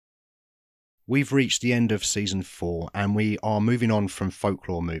We've reached the end of season 4 and we are moving on from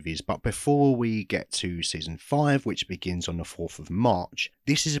folklore movies. But before we get to season 5, which begins on the 4th of March,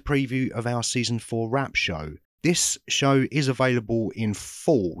 this is a preview of our season 4 wrap show. This show is available in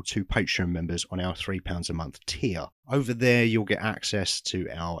full to Patreon members on our £3 a month tier. Over there, you'll get access to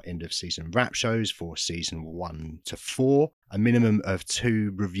our end of season wrap shows for season 1 to 4, a minimum of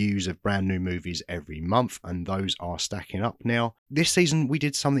 2 reviews of brand new movies every month, and those are stacking up now. This season, we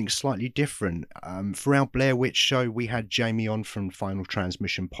did something slightly different. For our Blair Witch show, we had Jamie on from Final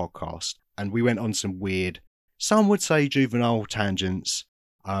Transmission podcast, and we went on some weird, some would say juvenile tangents.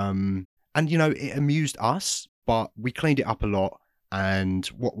 And, you know, it amused us, but we cleaned it up a lot. And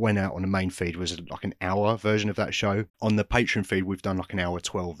what went out on the main feed was like an hour version of that show. On the Patreon feed, we've done like an hour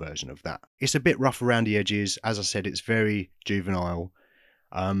 12 version of that. It's a bit rough around the edges. As I said, it's very juvenile.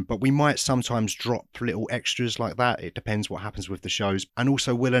 But we might sometimes drop little extras like that. It depends what happens with the shows. And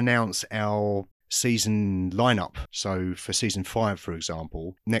also we'll announce our season lineup. So for season 5, for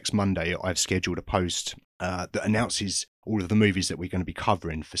example, next Monday, I've scheduled a post that announces all of the movies that we're going to be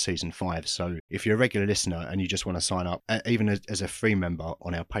covering for season 5. So if you're a regular listener and you just want to sign up, even as a free member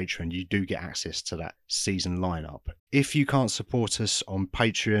on our Patreon, you do get access to that season lineup. If you can't support us on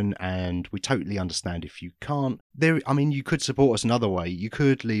Patreon, and we totally understand if you can't, you could support us another way. You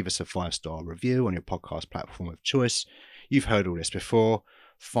could leave us a 5-star review on your podcast platform of choice. You've heard all this before.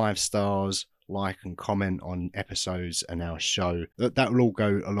 5 stars, like and comment on episodes and our show. That will all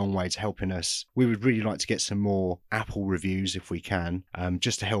go a long way to helping us. We would really like to get some more Apple reviews if we can,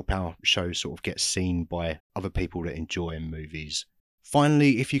 just to help our show sort of get seen by other people that enjoy movies.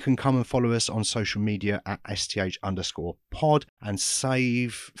 Finally, if you can come and follow us on social media at STH_pod and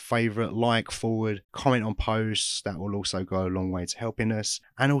save, favourite, like, forward, comment on posts, that will also go a long way to helping us.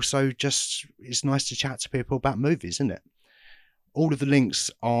 And also just, it's nice to chat to people about movies, isn't it? All of the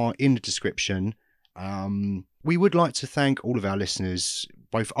links are in the description. We would like to thank all of our listeners,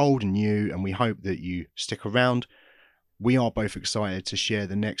 both old and new, and we hope that you stick around. We are both excited to share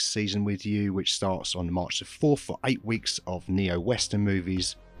the next season with you, which starts on March the 4th for 8 weeks of neo-Western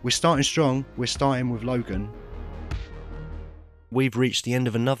movies. We're starting strong. We're starting with Logan. We've reached the end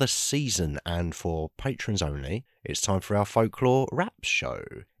of another season, and for patrons only, it's time for our folklore rap show.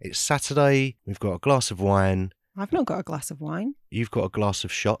 It's Saturday. We've got a glass of wine. I've not got a glass of wine. You've got a glass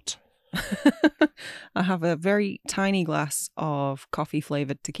of shot. I have a very tiny glass of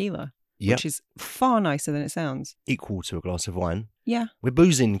coffee-flavoured tequila, Yep. which is far nicer than it sounds. Equal to a glass of wine. Yeah. We're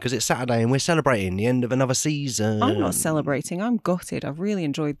boozing because it's Saturday and we're celebrating the end of another season. I'm not celebrating. I'm gutted. I've really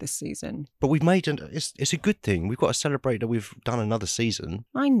enjoyed this season. But we've made it's a good thing. We've got to celebrate that we've done another season.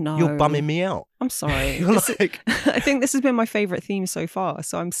 I know. You're bumming me out. I'm sorry. You're like... I think this has been my favourite theme so far,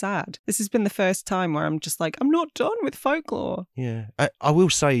 so I'm sad. This has been the first time where I'm just like, I'm not done with folklore. Yeah. I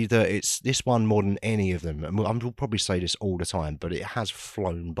will say that it's this one more than any of them. And I'll probably say this all the time, but it has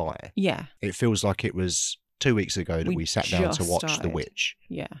flown by. Yeah. It feels like it was 2 weeks ago that we sat down to watch The Witch.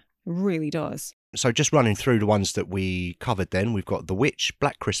 Yeah, it really does. So just running through the ones that we covered then, we've got The Witch,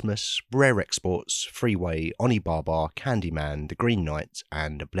 Black Christmas, Rare Exports, Freeway, Oni Baba, Candyman, The Green Knight,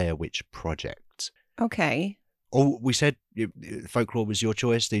 and The Blair Witch Project. Okay. Oh, we said folklore was your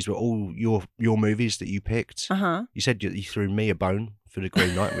choice. These were all your movies that you picked. Uh-huh. You said you threw me a bone for The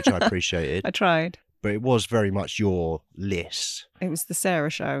Green Knight, which I appreciated. I tried. But it was very much your list. It was the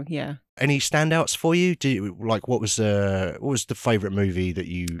Sarah show, yeah. Any standouts for you? What was the favourite movie that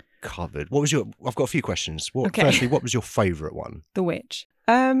you covered? I've got a few questions. Okay. Firstly, what was your favourite one? The Witch.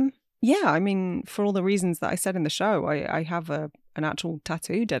 Yeah, I mean, for all the reasons that I said in the show, I have an actual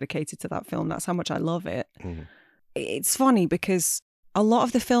tattoo dedicated to that film. That's how much I love it. Mm. It's funny because a lot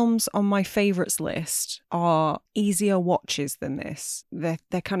of the films on my favourites list are easier watches than this. They're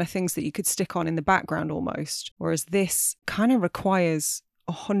kind of things that you could stick on in the background almost, whereas this kind of requires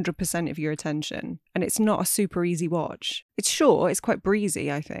 100% of your attention, and it's not a super easy watch. It's short, it's quite breezy,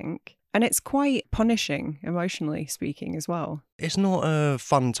 I think, and it's quite punishing, emotionally speaking, as well. It's not a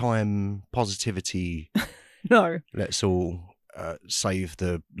fun time positivity. No. Let's all save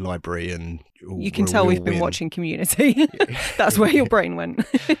the library and you can tell we've been watching Community. That's where your brain went.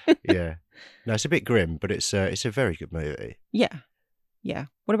 Yeah. No, it's a bit grim, but it's a very good movie. Yeah.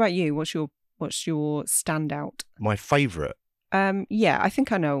 What about you? What's your standout? My favourite. Yeah, I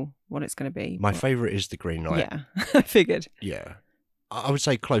think I know what it's going to be. My favourite is The Green Knight. Yeah, I figured. Yeah. I would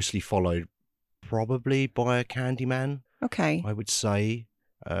say closely followed probably by Candyman. Okay. I would say.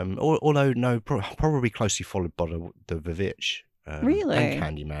 Although, no, probably closely followed by the Vivitch. Really? And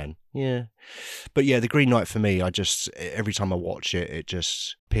Candyman. Yeah. But yeah, The Green Knight for me, every time I watch it, it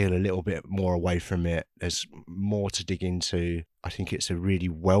just peel a little bit more away from it. There's more to dig into. I think it's a really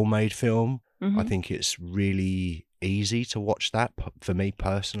well-made film. I think it's really easy to watch that for me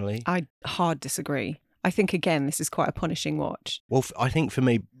personally. I hard disagree. I think, again, this is quite a punishing watch. Well, I think for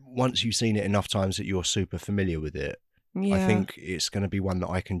me, once you've seen it enough times that you're super familiar with it, Yeah. I think it's going to be one that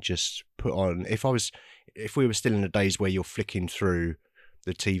I can just put on. If we were still in the days where you're flicking through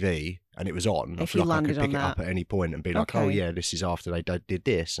the TV and it was on, I If feel you like I landed could pick on it up that. at any point and be like, oh Okay. yeah, this is after they did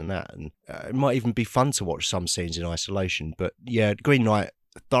this and that. And it might even be fun to watch some scenes in isolation. But yeah, Green Knight,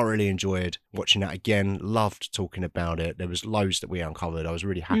 thoroughly enjoyed watching that again, loved talking about it. There was loads that we uncovered. I was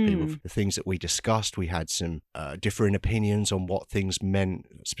really happy with the things that we discussed. We had some differing opinions on what things meant,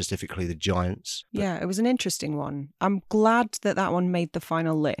 specifically the giants. Yeah, it was an interesting one. I'm glad that one made the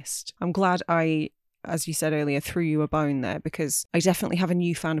final list. I'm glad I, as you said earlier, threw you a bone there, because I definitely have a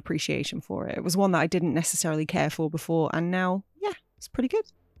newfound appreciation for it. It was one that I didn't necessarily care for before, and now, yeah, it's pretty good.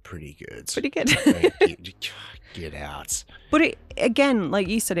 Pretty good. Pretty good. Get out. But it, again, like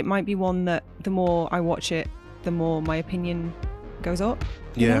you said, it might be one that the more I watch it, the more my opinion goes up.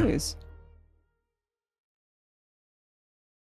 Who knows?